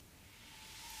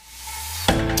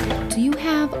Do you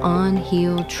have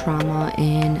unhealed trauma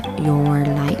in your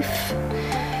life?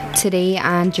 Today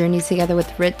on Journey Together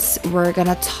with Ritz, we're going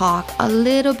to talk a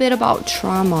little bit about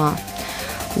trauma.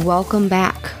 Welcome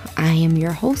back. I am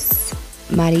your host,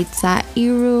 Maritza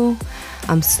Iru.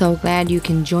 I'm so glad you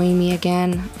can join me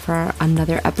again for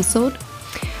another episode.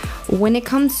 When it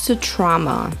comes to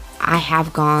trauma, I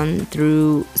have gone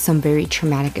through some very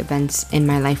traumatic events in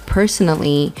my life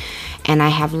personally, and I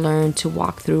have learned to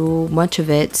walk through much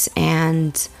of it,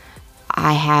 and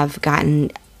I have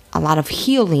gotten a lot of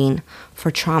healing for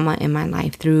trauma in my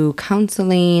life through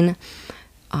counseling,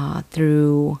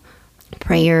 through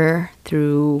prayer,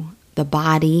 through the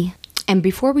body. And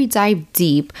before we dive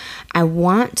deep, I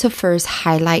want to first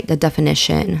highlight the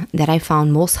definition that I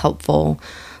found most helpful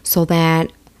so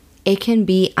that it can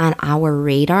be on our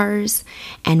radars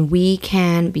and we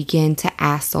can begin to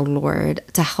ask the Lord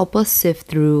to help us sift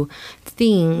through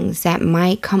things that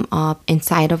might come up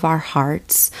inside of our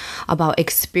hearts about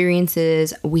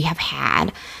experiences we have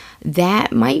had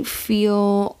that might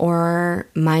feel or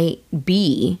might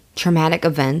be traumatic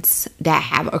events that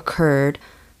have occurred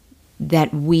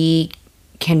that we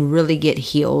can really get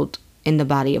healed in the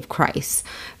body of Christ.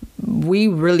 We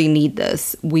really need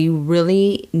this. We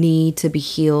really need to be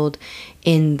healed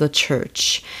in the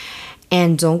church.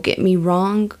 And don't get me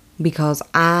wrong, because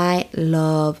I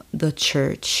love the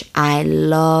church. I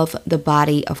love the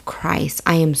body of Christ.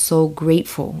 I am so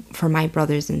grateful for my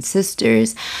brothers and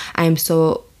sisters. I am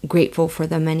so grateful for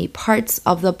the many parts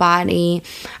of the body.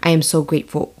 I am so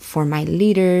grateful for my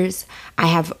leaders. I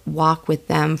have walked with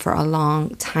them for a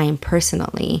long time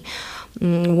personally.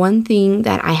 One thing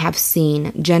that I have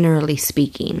seen, generally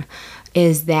speaking,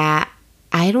 is that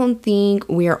I don't think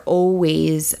we are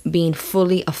always being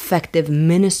fully effective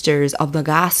ministers of the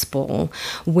gospel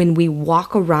when we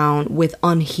walk around with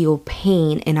unhealed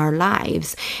pain in our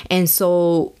lives. And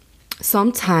so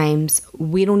sometimes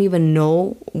we don't even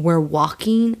know we're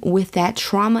walking with that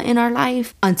trauma in our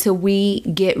life until we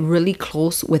get really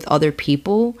close with other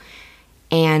people.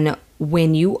 And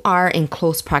when you are in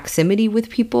close proximity with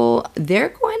people, they're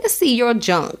going to see your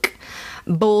junk.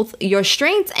 Both your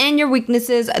strengths and your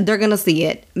weaknesses, they're going to see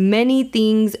it. Many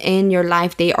things in your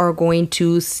life, they are going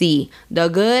to see the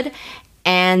good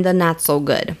and the not so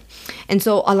good. And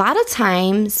so a lot of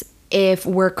times, if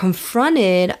we're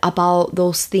confronted about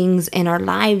those things in our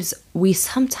lives, we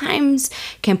sometimes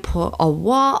can put a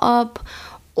wall up,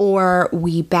 or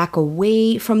we back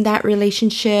away from that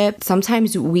relationship.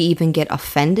 Sometimes we even get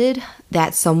offended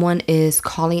that someone is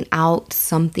calling out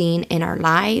something in our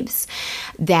lives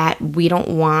that we don't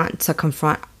want to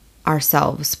confront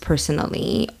ourselves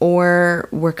personally, or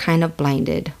we're kind of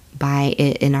blinded by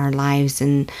it in our lives.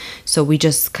 And so we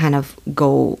just kind of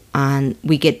go on,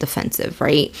 we get defensive,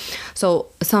 right? So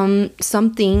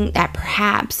something that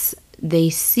perhaps they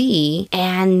see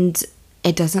and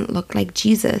it doesn't look like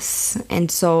Jesus. And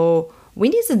so we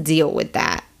need to deal with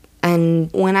that.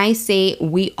 And when I say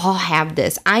we all have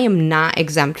this, I am not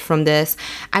exempt from this.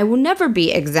 I will never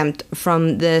be exempt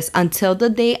from this until the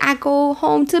day I go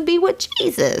home to be with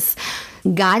Jesus.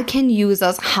 God can use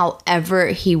us however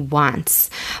He wants.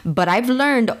 But I've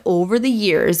learned over the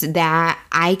years that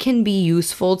I can be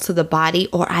useful to the body,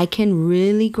 or I can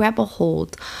really grab a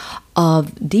hold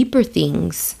of deeper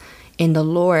things in the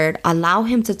Lord, allow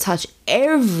Him to touch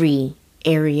every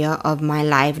area of my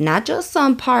life, not just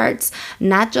some parts,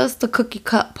 not just the cookie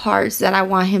cut parts that I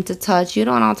want Him to touch. You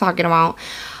know what I'm talking about?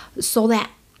 So that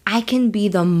I can be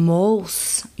the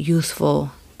most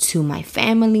useful to my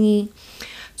family,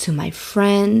 to my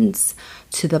friends,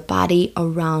 to the body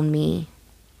around me.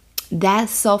 That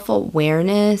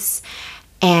self-awareness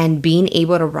and being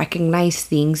able to recognize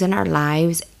things in our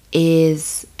lives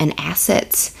is an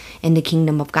asset in the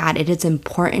kingdom of God. It is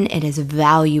important. It is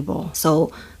valuable.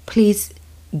 So please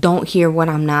don't hear what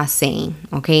I'm not saying,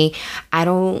 okay? I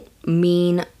don't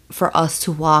mean for us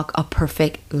to walk a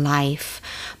perfect life,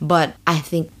 but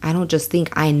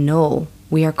I know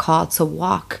we are called to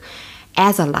walk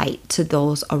as a light to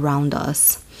those around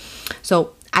us.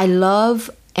 So I love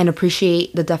and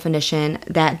appreciate the definition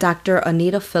that Dr.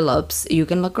 Anita Phillips, you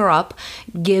can look her up,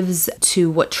 gives to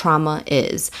what trauma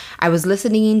is. I was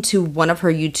listening to one of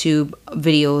her YouTube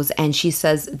videos and she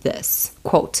says this,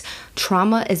 quote,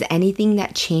 "Trauma is anything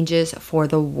that changes for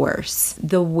the worse.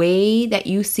 The way that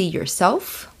you see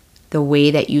yourself, the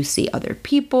way that you see other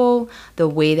people, the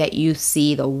way that you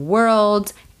see the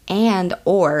world,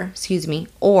 or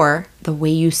the way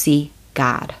you see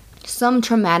God." Some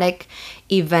traumatic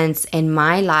events in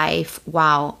my life,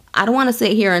 wow, I don't want to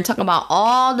sit here and talk about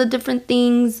all the different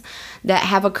things that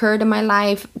have occurred in my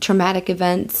life, traumatic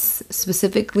events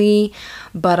specifically,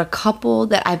 but a couple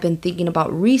that I've been thinking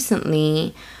about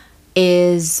recently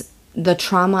is the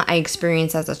trauma I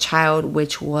experienced as a child,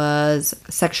 which was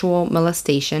sexual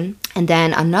molestation. And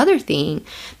then another thing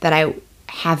that I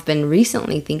have been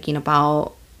recently thinking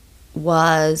about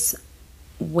was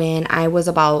when I was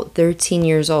about 13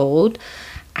 years old.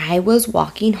 I was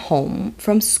walking home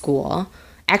from school.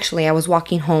 Actually, I was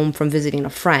walking home from visiting a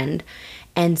friend,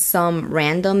 and some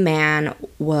random man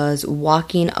was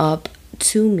walking up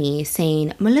to me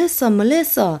saying, "Melissa,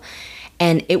 Melissa."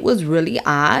 And it was really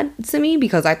odd to me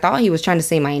because I thought he was trying to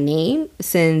say my name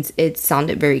since it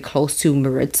sounded very close to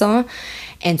Maritza.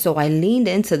 And so I leaned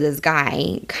into this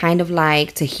guy kind of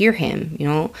like to hear him,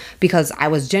 because I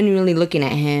was genuinely looking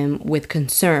at him with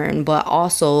concern, but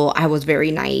also I was very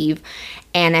naive.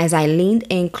 And as I leaned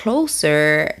in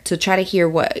closer to try to hear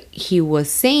what he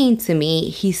was saying to me,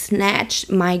 he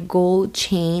snatched my gold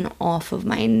chain off of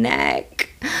my neck,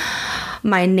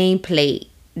 my nameplate.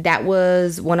 That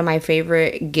was one of my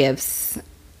favorite gifts.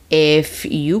 If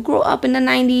you grew up in the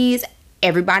 90s,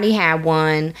 everybody had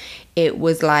one. It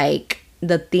was like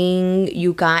the thing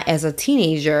you got as a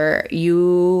teenager.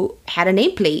 You had a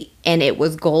nameplate and it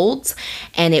was gold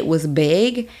and it was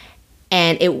big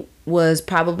and it was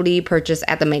probably purchased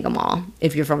at the Mega Mall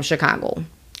if you're from Chicago.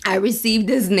 I received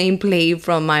this nameplate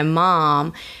from my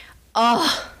mom.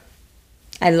 Oh,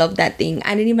 I love that thing.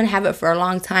 I didn't even have it for a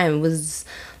long time. It was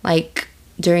like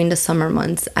during the summer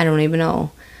months, I don't even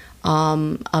know,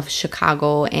 of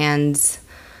Chicago. And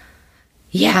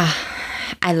yeah,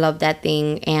 I love that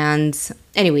thing. And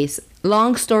anyways,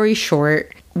 long story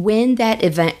short, when that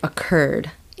event occurred,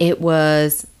 it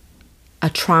was a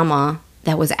trauma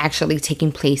that was actually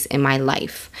taking place in my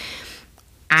life.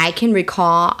 I can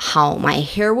recall how my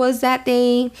hair was that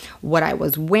day, what I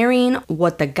was wearing,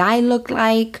 what the guy looked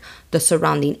like, the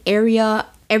surrounding area,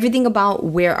 everything about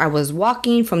where I was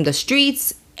walking from the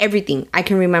streets, everything. I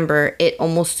can remember it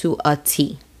almost to a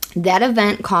T. That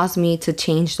event caused me to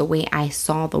change the way I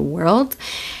saw the world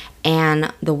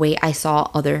and the way I saw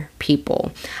other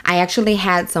people. I actually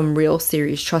had some real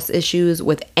serious trust issues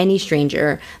with any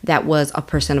stranger that was a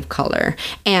person of color.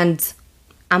 And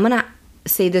I'm gonna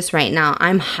say this right now.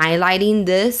 I'm highlighting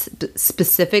this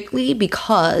specifically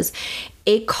because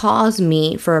it caused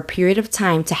me for a period of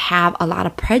time to have a lot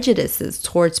of prejudices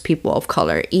towards people of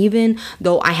color, even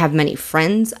though I have many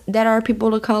friends that are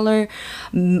people of color.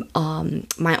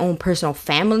 My own personal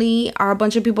family are a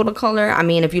bunch of people of color. I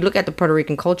mean, if you look at the Puerto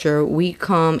Rican culture, we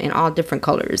come in all different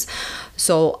colors.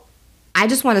 So I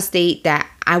just want to state that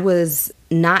I was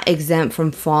not exempt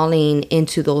from falling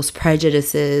into those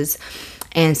prejudices,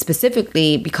 and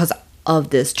specifically because of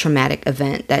this traumatic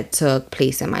event that took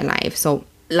place in my life. So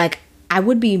like, I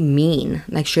would be mean,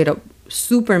 like straight up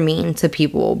super mean to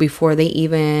people before they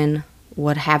even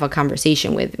would have a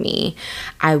conversation with me.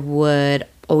 I would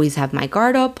always have my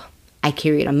guard up. I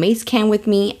carried a mace can with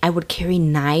me. I would carry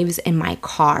knives in my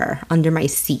car under my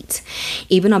seat,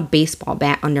 even a baseball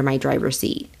bat under my driver's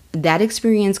seat. That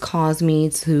experience caused me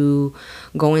to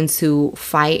go into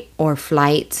fight or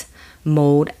flight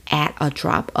mode at a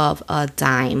drop of a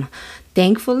dime.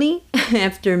 Thankfully,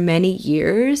 after many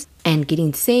years and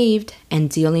getting saved and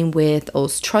dealing with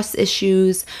those trust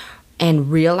issues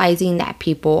and realizing that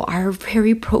people are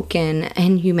very broken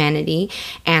in humanity,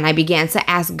 and I began to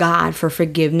ask God for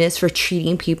forgiveness for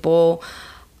treating people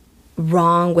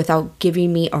wrong without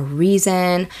giving me a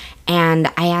reason. And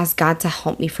I asked God to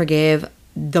help me forgive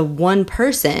the one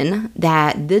person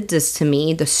that did this to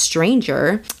me, the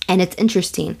stranger. And it's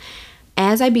interesting.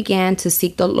 As I began to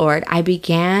seek the Lord, I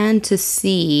began to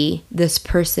see this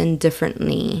person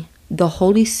differently. The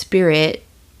Holy Spirit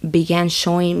began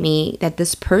showing me that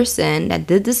this person that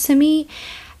did this to me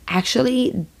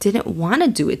actually didn't want to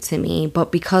do it to me,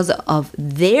 but because of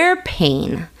their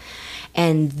pain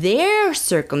and their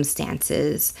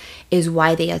circumstances is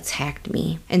why they attacked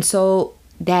me. And so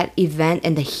that event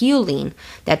and the healing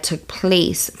that took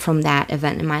place from that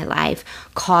event in my life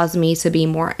caused me to be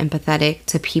more empathetic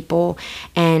to people.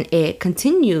 And it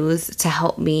continues to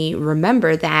help me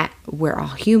remember that we're all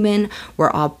human, we're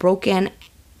all broken,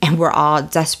 and we're all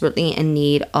desperately in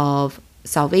need of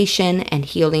salvation and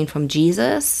healing from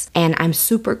Jesus. And I'm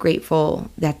super grateful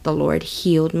that the Lord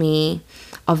healed me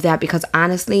of that, because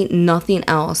honestly, nothing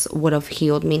else would have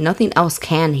healed me. Nothing else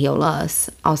can heal us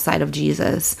outside of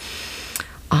Jesus.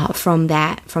 From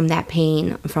that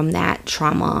pain, from that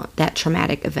trauma, that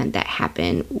traumatic event that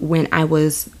happened when I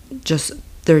was just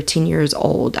 13 years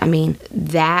old. I mean,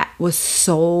 that was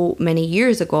so many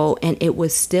years ago, and it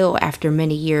was still after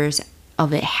many years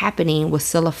of it happening was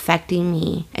still affecting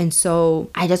me. And so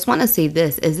I just want to say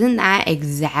this, isn't that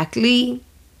exactly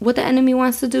what the enemy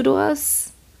wants to do to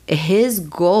us? His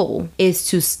goal is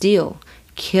to steal,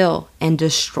 kill, and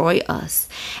destroy us.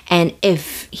 And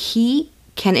if he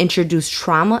can introduce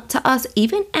trauma to us,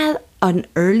 even at an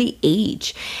early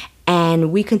age,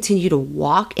 and we continue to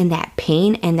walk in that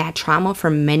pain and that trauma for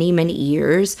many, many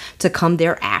years to come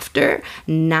thereafter,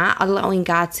 not allowing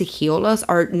God to heal us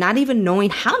or not even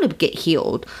knowing how to get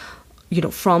healed,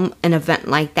 from an event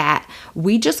like that,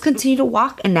 we just continue to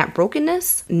walk in that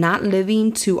brokenness, not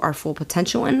living to our full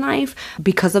potential in life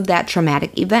because of that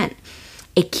traumatic event.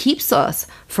 It keeps us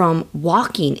from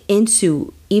walking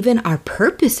into even our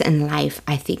purpose in life,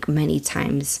 I think, many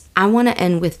times. I want to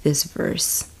end with this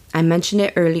verse. I mentioned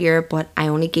it earlier, but I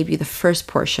only gave you the first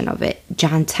portion of it.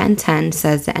 John 10:10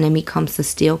 says the enemy comes to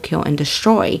steal, kill, and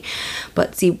destroy.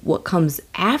 But see, what comes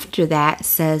after that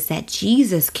says that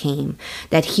Jesus came,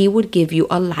 that he would give you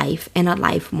a life and a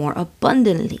life more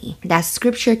abundantly. That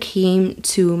scripture came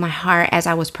to my heart as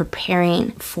I was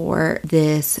preparing for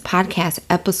this podcast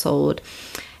episode.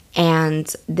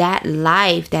 And that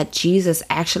life that Jesus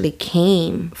actually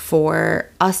came for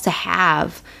us to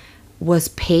have was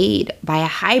paid by a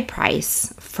high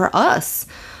price for us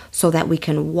so that we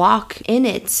can walk in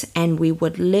it and we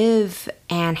would live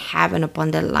and have an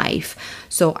abundant life.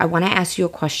 So I want to ask you a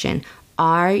question.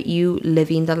 Are you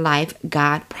living the life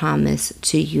God promised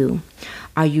to you?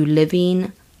 Are you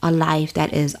living a life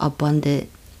that is abundant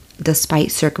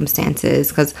despite circumstances?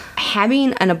 Because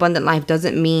having an abundant life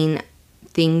doesn't mean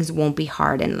things won't be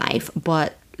hard in life,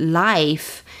 but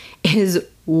life is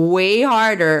way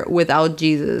harder without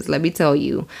Jesus. Let me tell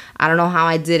you, I don't know how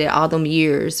I did it all them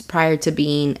years prior to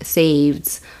being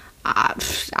saved. I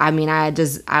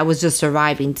was just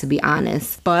surviving, to be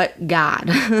honest. But God,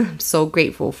 I'm so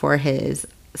grateful for his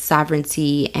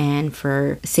sovereignty and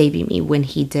for saving me when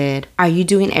he did. Are you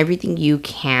doing everything you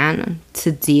can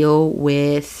to deal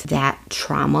with that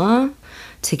trauma,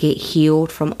 to get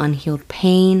healed from unhealed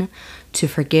pain, to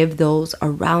forgive those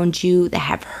around you that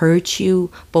have hurt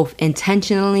you, both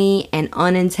intentionally and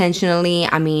unintentionally?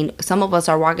 I mean, some of us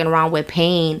are walking around with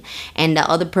pain and the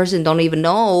other person don't even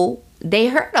know they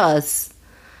hurt us.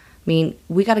 I mean,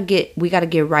 we gotta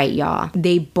get right, y'all.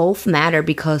 They both matter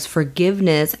because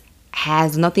forgiveness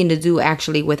has nothing to do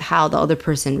actually with how the other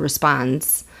person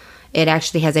responds. It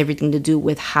actually has everything to do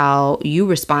with how you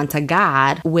respond to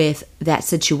God with that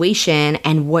situation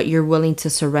and what you're willing to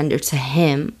surrender to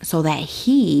him so that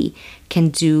he can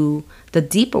do the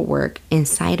deeper work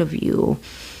inside of you.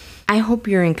 I hope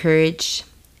you're encouraged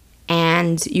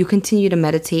and you continue to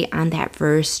meditate on that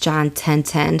verse, John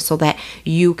 10:10, so that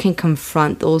you can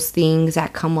confront those things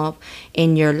that come up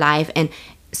in your life. And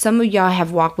some of y'all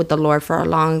have walked with the Lord for a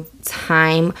long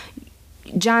time.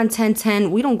 John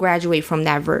 10:10, we don't graduate from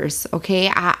that verse, okay?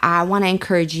 I want to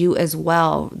encourage you as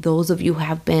well, those of you who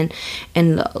have been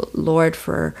in the Lord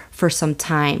for some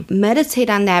time. Meditate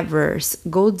on that verse.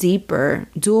 Go deeper.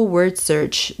 Do a word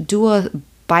search. Do a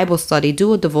Bible study.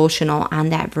 Do a devotional on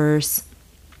that verse.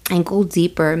 And go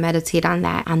deeper. Meditate on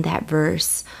that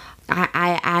verse.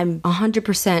 I'm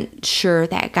 100% sure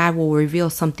that God will reveal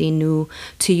something new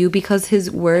to you because his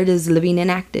word is living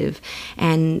and active.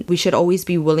 And we should always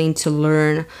be willing to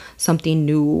learn something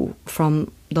new from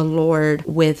the Lord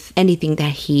with anything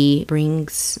that he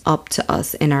brings up to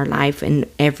us in our life in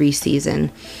every season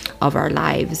of our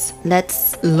lives.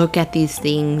 Let's look at these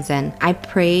things, and I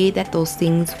pray that those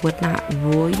things would not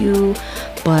rule you,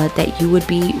 but that you would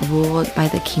be ruled by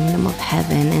the kingdom of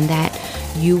heaven, and that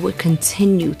you would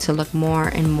continue to look more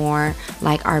and more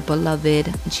like our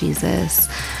beloved Jesus.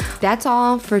 That's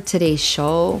all for today's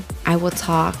show. I will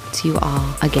talk to you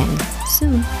all again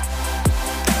soon.